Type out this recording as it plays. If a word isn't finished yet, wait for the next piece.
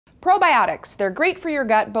Probiotics, they're great for your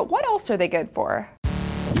gut, but what else are they good for?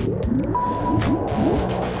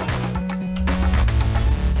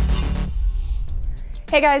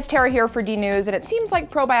 Hey guys, Tara here for D News, and it seems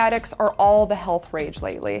like probiotics are all the health rage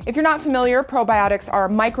lately. If you're not familiar, probiotics are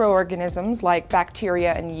microorganisms like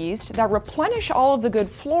bacteria and yeast that replenish all of the good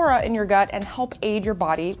flora in your gut and help aid your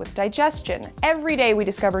body with digestion. Every day we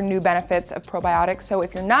discover new benefits of probiotics, so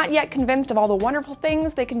if you're not yet convinced of all the wonderful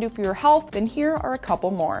things they can do for your health, then here are a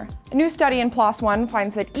couple more. A new study in PLOS ONE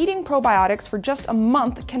finds that eating probiotics for just a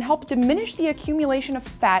month can help diminish the accumulation of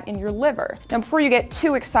fat in your liver. Now, before you get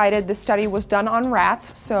too excited, this study was done on rats,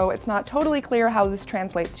 so it's not totally clear how this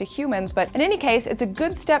translates to humans, but in any case, it's a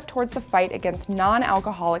good step towards the fight against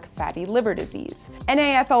non-alcoholic fatty liver disease.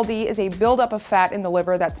 NAFLD is a buildup of fat in the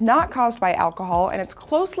liver that's not caused by alcohol, and it's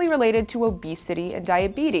closely related to obesity and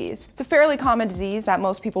diabetes. It's a fairly common disease that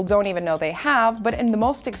most people don't even know they have, but in the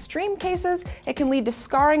most extreme cases, it can lead to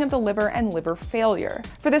scarring of the liver and liver failure.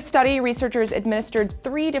 For this study, researchers administered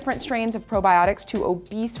 3 different strains of probiotics to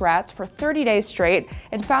obese rats for 30 days straight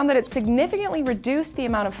and found that it significantly reduced the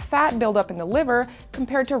amount of fat buildup in the liver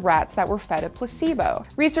compared to rats that were fed a placebo.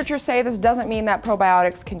 Researchers say this doesn't mean that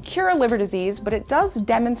probiotics can cure liver disease, but it does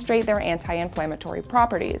demonstrate their anti-inflammatory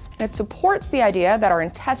properties. And it supports the idea that our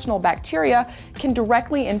intestinal bacteria can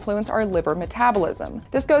directly influence our liver metabolism.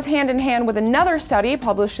 This goes hand in hand with another study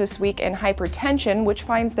published this week in Hypertension, which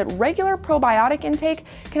finds that regular probiotic intake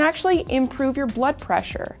can actually improve your blood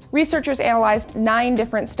pressure. Researchers analyzed 9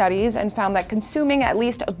 different studies and found that consuming at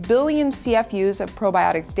least 1 billion CFUs of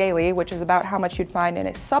probiotics daily, which is about how much you'd find in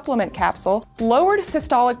a supplement capsule, lowered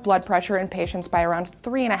systolic blood pressure in patients by around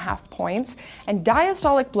 3.5 points and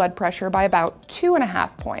diastolic blood pressure by about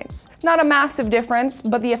 2.5 points. Not a massive difference,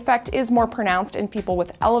 but the effect is more pronounced in people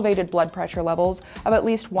with elevated blood pressure levels of at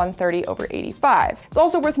least 130/85. It's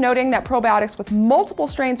also worth noting that probiotics with multiple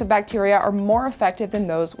strains of bacteria are more effective than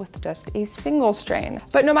those with just a single strain.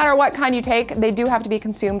 But no matter what kind you take, they do have to be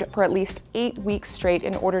consumed for at least 8 weeks straight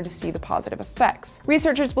in order to see the positive effects.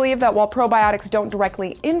 Researchers believe that while probiotics don't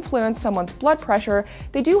directly influence someone's blood pressure,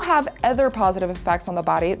 they do have other positive effects on the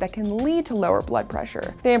body that can lead to lower blood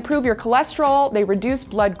pressure. They improve your cholesterol, they reduce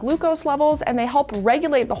blood glucose levels, and they help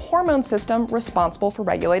regulate the hormone system responsible for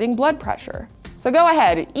regulating blood pressure. So go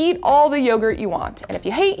ahead, eat all the yogurt you want. And if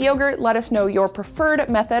you hate yogurt, let us know your preferred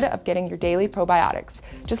method of getting your daily probiotics.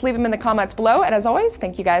 Just leave them in the comments below, and as always,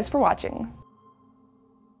 thank you guys for watching.